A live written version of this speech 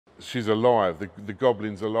she's alive, the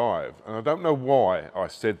Goblin's alive. And I don't know why I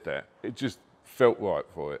said that. It just felt right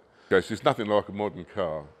for it. Okay, so it's nothing like a modern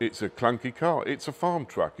car. It's a clunky car. It's a farm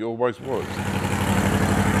truck. It always was.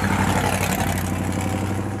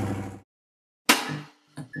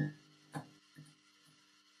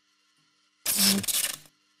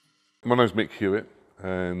 My name's Mick Hewitt,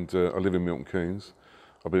 and I live in Milton Keynes.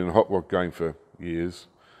 I've been in the hot rod game for years,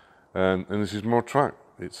 and this is my truck.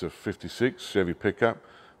 It's a 56 Chevy pickup,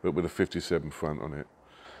 but with a 57 front on it.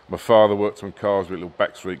 My father worked on cars with a little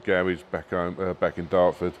backstreet garage back home, back in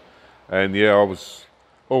Dartford, and yeah, I was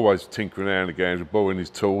always tinkering around the garage, borrowing his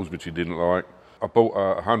tools, which he didn't like. I bought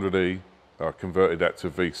a 100E, I converted that to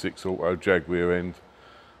V6 auto, Jag rear end,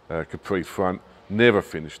 Capri front. Never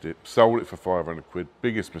finished it, sold it for 500 quid,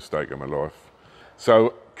 biggest mistake of my life.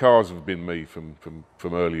 So cars have been me from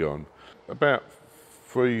early on. About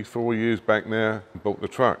 3-4 years back now, I bought the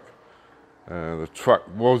truck. The truck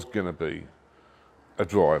was gonna be a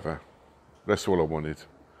driver. That's all I wanted.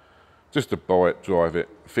 Just to buy it, drive it,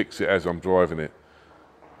 fix it as I'm driving it.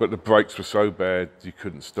 But the brakes were so bad, you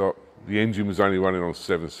couldn't stop. The engine was only running on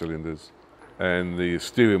 7 cylinders, and the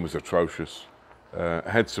steering was atrocious.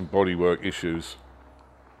 Had some bodywork issues,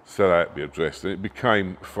 so that had to be addressed, and it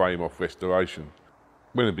became frame off restoration.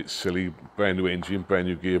 Went a bit silly, brand new engine, brand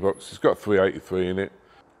new gearbox. It's got 383 in it,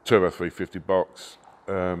 turbo 350 box,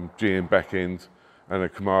 GM back end, and a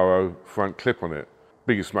Camaro front clip on it.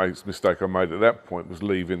 Biggest mistake I made at that point was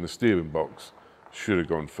leaving the steering box. Should have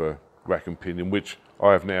gone for rack and pinion, which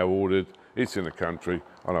I have now ordered. It's in the country,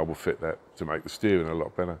 and I will fit that to make the steering a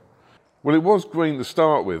lot better. Well, it was green to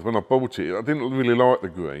start with when I bought it. I didn't really like the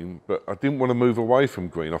green, but I didn't want to move away from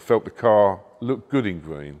green. I felt the car looked good in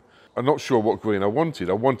green. I'm not sure what green I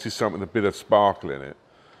wanted. I wanted something with a bit of sparkle in it.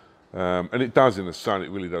 And it does in the sun,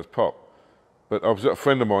 it really does pop. But I was at a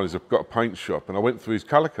friend of mine who's got a paint shop, and I went through his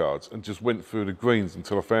colour cards and just went through the greens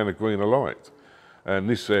until I found a green I liked. And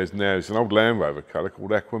this says now, it's an old Land Rover colour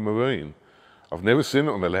called Aquamarine. I've never seen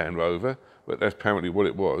it on a Land Rover, but that's apparently what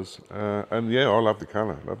it was. And yeah, I love the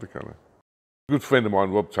colour, A good friend of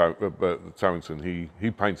mine, Rob Torrington,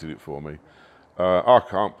 he painted it for me. I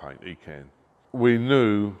can't paint, he can. We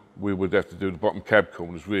knew we would have to do the bottom cab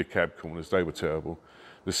corners, rear cab corners, they were terrible.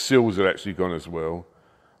 The sills had actually gone as well.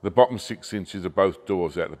 The bottom 6 inches of both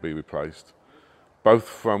doors had to be replaced. Both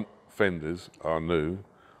front fenders are new.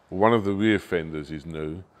 One of the rear fenders is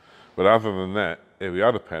new. But other than that, every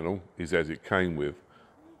other panel is as it came with.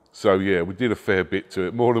 So yeah, we did a fair bit to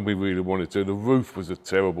it, more than we really wanted to. The roof was a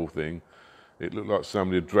terrible thing. It looked like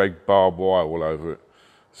somebody had dragged barbed wire all over it.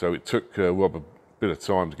 So it took Rob a bit of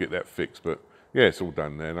time to get that fixed, but yeah, it's all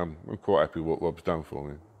done now, and I'm quite happy with what Rob's done for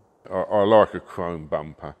me. I like a chrome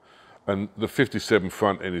bumper, and the 57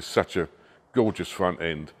 front end is such a gorgeous front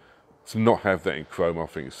end. To not have that in chrome, I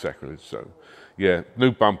think is sacrilege. So yeah,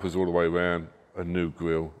 new bumpers all the way around, a new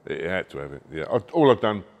grille, it had to have it. Yeah, all I've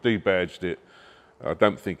done, debadged it. I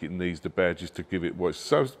don't think it needs the badges to give it what it's,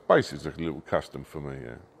 so it's basically like a little custom for me,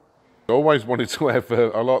 yeah. I always wanted to have,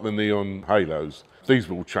 I like the neon halos. These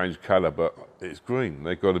will change colour, but it's green.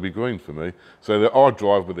 They've got to be green for me. So I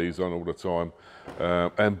drive with these on all the time.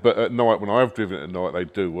 But at night, when I've driven it at night, they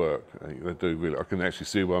do work. They do really. I can actually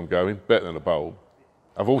see where I'm going, better than a bulb.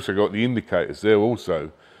 I've also got the indicators. They're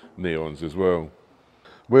also neons as well.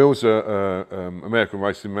 Wheels are American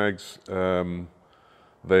Racing Mags. They're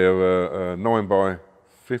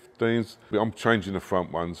 9x15s. I'm changing the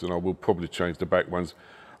front ones, and I will probably change the back ones.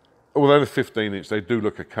 Although the 15-inch, they do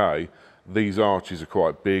look okay, these arches are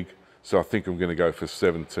quite big, so I think I'm going to go for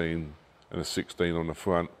 17 and a 16 on the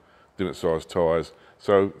front, different size tyres.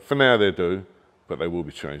 So for now they do, but they will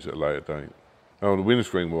be changed at a later date. Oh, the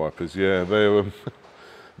windscreen wipers, yeah,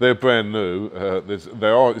 they're brand new. It's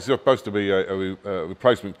supposed to be a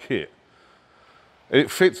replacement kit. It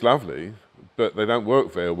fits lovely, but they don't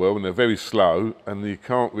work very well, and they're very slow, and you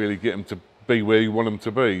can't really get them to be where you want them to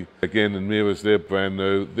be. Again, the mirrors, they're brand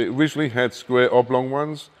new. They originally had square oblong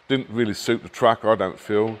ones. Didn't really suit the truck, I don't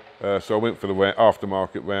feel. So I went for the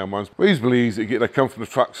aftermarket round ones. Reasonably easy to get. They come from the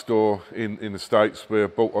truck store in the States, where I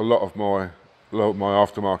bought a lot of my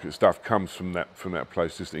aftermarket stuff comes from that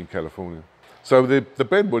place just in California. So the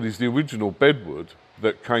bedwood is the original bedwood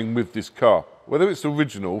that came with this car. Whether it's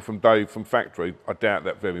original from factory, I doubt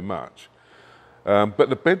that very much. But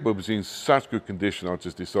the bedwood was in such good condition, I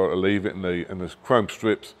just decided to leave it, and the chrome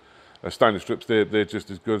strips, stainless strips, they're just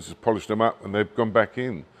as good, just polished them up, and they've gone back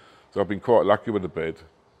in. So I've been quite lucky with the bed.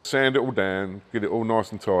 Sand it all down, get it all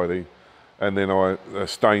nice and tidy, and then I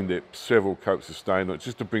stained it, several coats of stain on it,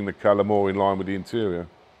 just to bring the colour more in line with the interior.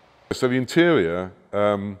 So the interior,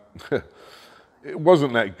 It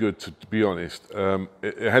wasn't that good, to be honest.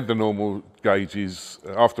 It had the normal gauges,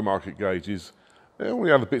 aftermarket gauges. All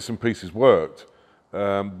the other bits and pieces worked,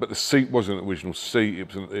 but the seat wasn't an original seat.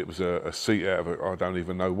 It was a seat out of I don't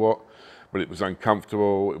even know what, but it was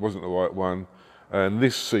uncomfortable. It wasn't the right one. And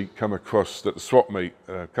this seat come across at the swap meet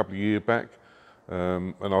a couple of years back,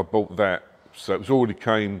 and I bought that. So it was already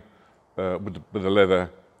came with the leather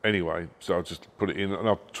anyway. So I just put it in,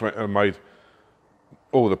 and I made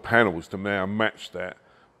all the panels to now match that,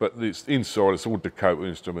 but it's inside, it's all Dakota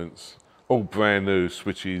instruments, all brand new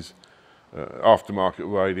switches,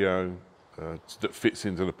 aftermarket radio that fits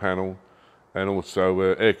into the panel, and also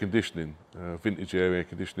air conditioning, vintage air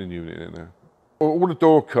conditioning unit in there. All the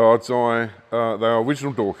door cards, they are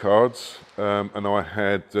original door cards, and I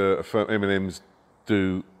had a firm M&M's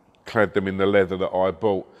clad them in the leather that I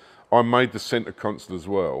bought. I made the centre console as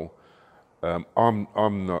well. I'm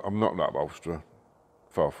not an upholsterer.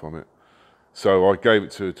 Far from it. So I gave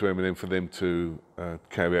it to M&M for them to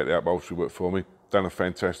carry out the upholstery work for me. Done a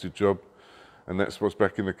fantastic job, and that's what's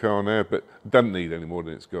back in the car now, but doesn't need any more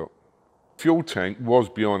than it's got. Fuel tank was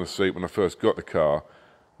behind the seat when I first got the car,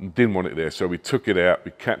 and didn't want it there, so we took it out,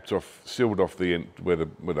 we capped off, sealed off the end where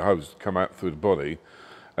the hose come out through the body,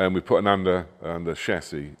 and we put an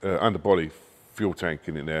underbody fuel tank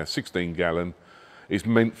in it there, 16 gallon. It's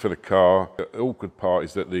meant for the car. The awkward part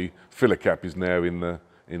is that the filler cap is now in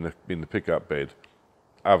the pickup bed.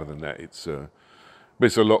 Other than that, it's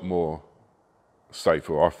a lot more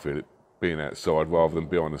safer, I feel it, being outside rather than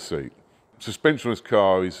behind the seat. Suspension on this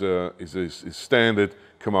car is standard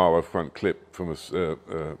Camaro front clip from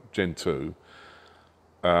a Gen 2.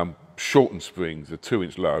 Shortened springs, a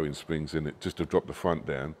 2-inch lowering springs in it just to drop the front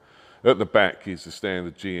down. At the back is the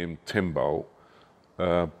standard GM 10 bolt,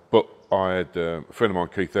 but I had a friend of mine,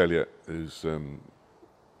 Keith Elliott, who's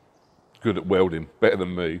good at welding, better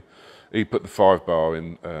than me. He put the 5-bar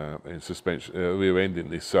in suspension, rear end in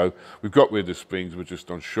this. So we've got rid of the springs, we're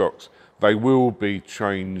just on shocks. They will be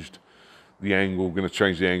changed, the angle, we're going to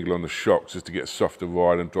change the angle on the shocks just to get a softer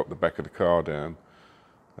ride and drop the back of the car down.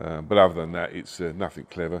 But other than that, it's nothing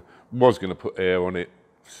clever. Was going to put air on it,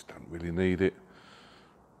 just don't really need it.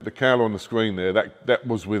 The cowl on the screen there, that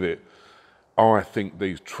was with it. I think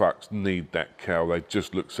these trucks need that cowl. They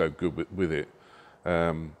just look so good with it.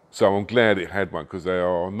 So I'm glad it had one, because they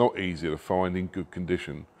are not easy to find in good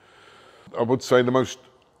condition. I would say the most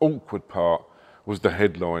awkward part was the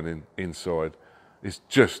headlining inside. It's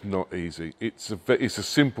just not easy. It's a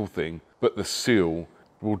simple thing, but the seal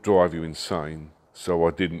will drive you insane. So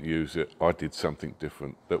I didn't use it. I did something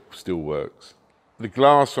different that still works. The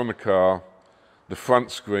glass on the car, the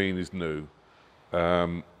front screen is new.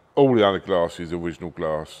 All the other glass is original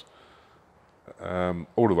glass.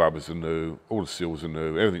 All the rubbers are new, all the seals are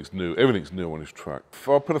new, everything's new on this truck. If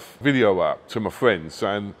I put a video up to my friend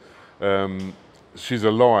saying she's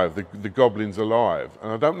alive, the Goblin's alive,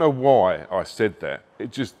 and I don't know why I said that,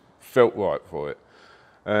 it just felt right for it.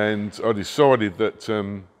 And I decided that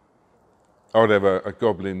I'd have a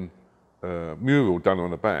Goblin mural done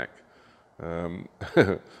on the back.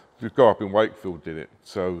 The guy up in Wakefield did it,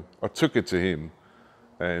 so I took it to him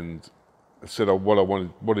and said what I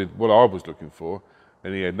was looking for,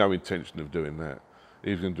 and he had no intention of doing that.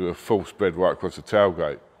 He was going to do a full spread right across the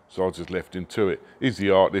tailgate, so I just left him to it. He's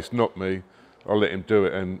the artist, not me. I let him do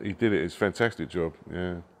it, and he did it. It's a fantastic job.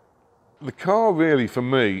 Yeah. The car really, for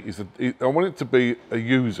me, I want it to be a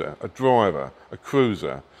user, a driver, a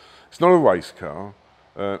cruiser. It's not a race car.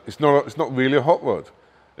 It's not really a hot rod.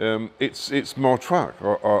 It's my truck.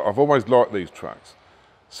 I've always liked these trucks.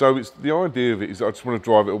 So the idea of it is I just want to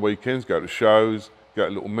drive it on weekends, go to shows, go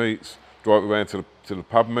to little meets, drive it around to the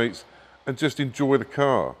pub meets, and just enjoy the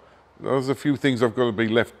car. There's a few things I've got to be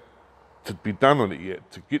left to be done on it yet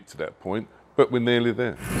to get to that point, but we're nearly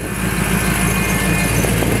there.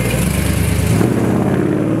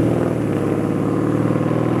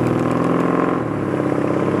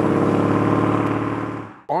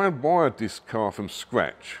 I wired this car from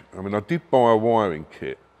scratch. I mean, I did buy a wiring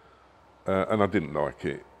kit, and I didn't like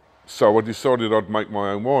it. So I decided I'd make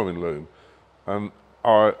my own wiring loom. And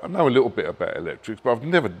I know a little bit about electrics, but I've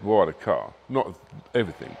never wired a car, not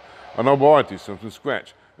everything. And I wired this from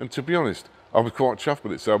scratch. And to be honest, I was quite chuffed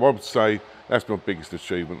with it. So I would say that's my biggest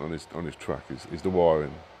achievement on this truck, is the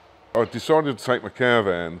wiring. I decided to take my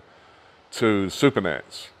caravan to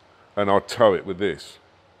Supernats, and I'd tow it with this.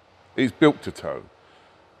 It's built to tow,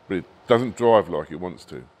 but it doesn't drive like it wants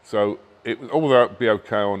to. So although it'd be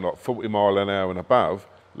okay on like 40 mile an hour and above,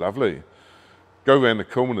 lovely. Go around the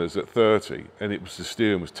corners at 30, and the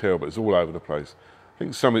steering was terrible. It's all over the place. I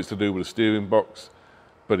think something's to do with the steering box,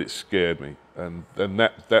 but it scared me, and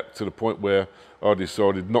that to the point where I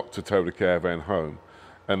decided not to tow the caravan home,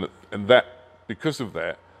 and that because of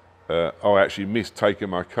that, I actually missed taking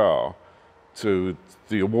my car to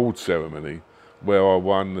the award ceremony where I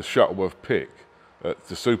won the Shuttleworth pick at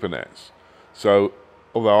the Supernats. So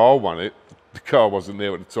although I won it, the car wasn't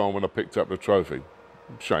there at the time when I picked up the trophy.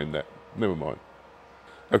 Shame that. Never mind.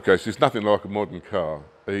 Okay, so it's nothing like a modern car.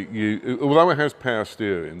 Although it has power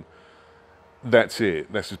steering, that's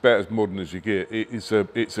it. That's about as modern as you get. It's a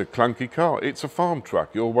clunky car. It's a farm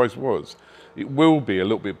truck. It always was. It will be a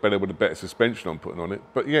little bit better with a better suspension I'm putting on it.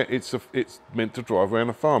 But yeah, it's meant to drive around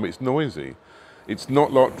a farm. It's noisy. It's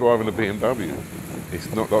not like driving a BMW.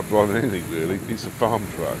 It's not like driving anything really. It's a farm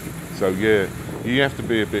truck. So yeah, you have to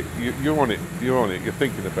be a bit. You're on it. You're on it. You're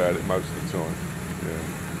thinking about it most of the time.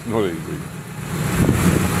 Yeah, it's not easy.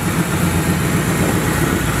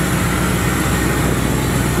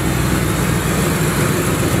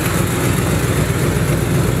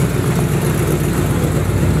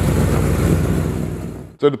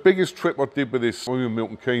 So the biggest trip I did with this, we were in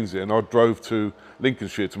Milton Keynes here, and I drove to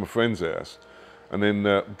Lincolnshire to my friend's house, and then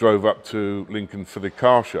drove up to Lincoln for the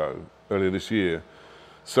car show earlier this year.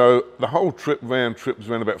 So the whole round trip was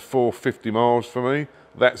around about 450 miles for me.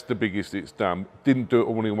 That's the biggest it's done. Didn't do it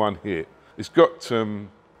all in one hit. It's got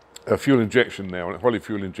a fuel injection now, a Holly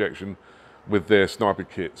fuel injection with their sniper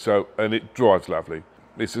kit. So, and it drives lovely.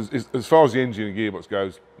 It's as far as the engine and gearbox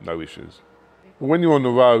goes, no issues. When you're on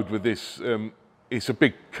the road with this, it's a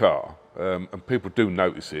big car, and people do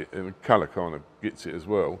notice it, and the colour kind of gets it as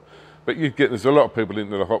well. But there's a lot of people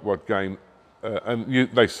into the hot rod game, and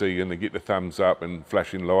they see you and they get the thumbs up and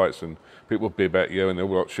flashing lights, and people bib at you and they're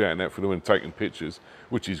all like shouting out for them and taking pictures,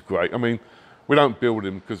 which is great. I mean, we don't build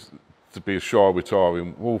them because to be a shy,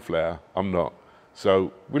 retiring wallflower. I'm not.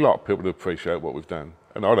 So we like people to appreciate what we've done,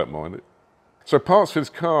 and I don't mind it. So parts for this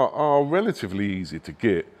car are relatively easy to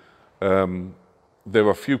get. There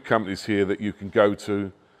are a few companies here that you can go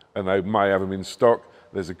to, and they may have them in stock.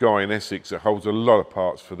 There's a guy in Essex that holds a lot of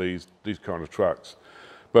parts for these kind of trucks.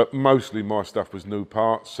 But mostly my stuff was new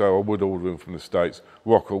parts, so I would order them from the States.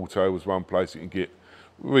 Rock Auto was one place you can get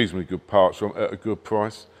reasonably good parts from at a good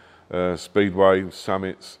price. Speedway,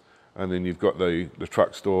 Summits, and then you've got the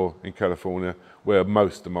truck store in California where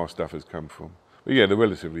most of my stuff has come from. But yeah, they're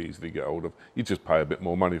relatively easy to get hold of. You just pay a bit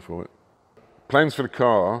more money for it. Plans for the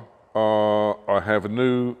car are I have a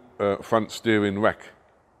new front steering rack,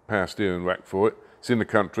 power steering rack for it. It's in the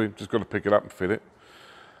country, just got to pick it up and fit it.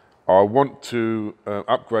 I want to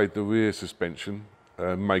upgrade the rear suspension,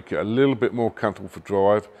 make it a little bit more comfortable for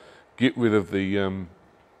drive, get rid of the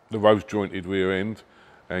rose jointed rear end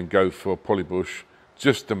and go for a polybush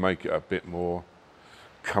just to make it a bit more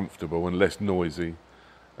comfortable and less noisy.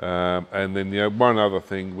 And then one other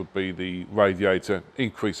thing would be the radiator,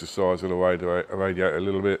 increase the size of the radiator a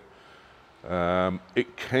little bit.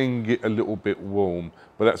 It can get a little bit warm,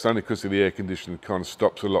 but that's only because of the air conditioning kind of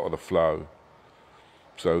stops a lot of the flow.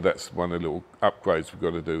 So that's one of the little upgrades we've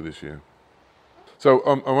got to do this year. So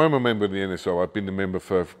I'm a member of the NSO. I've been a member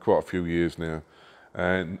for quite a few years now,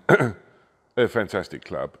 and they're a fantastic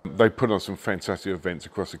club. They put on some fantastic events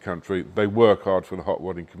across the country. They work hard for the hot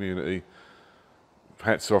rodding community.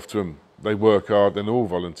 Hats off to them. They work hard, and they're all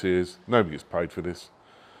volunteers. Nobody gets paid for this.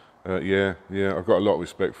 Yeah, I've got a lot of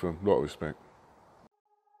respect for them, a lot of respect.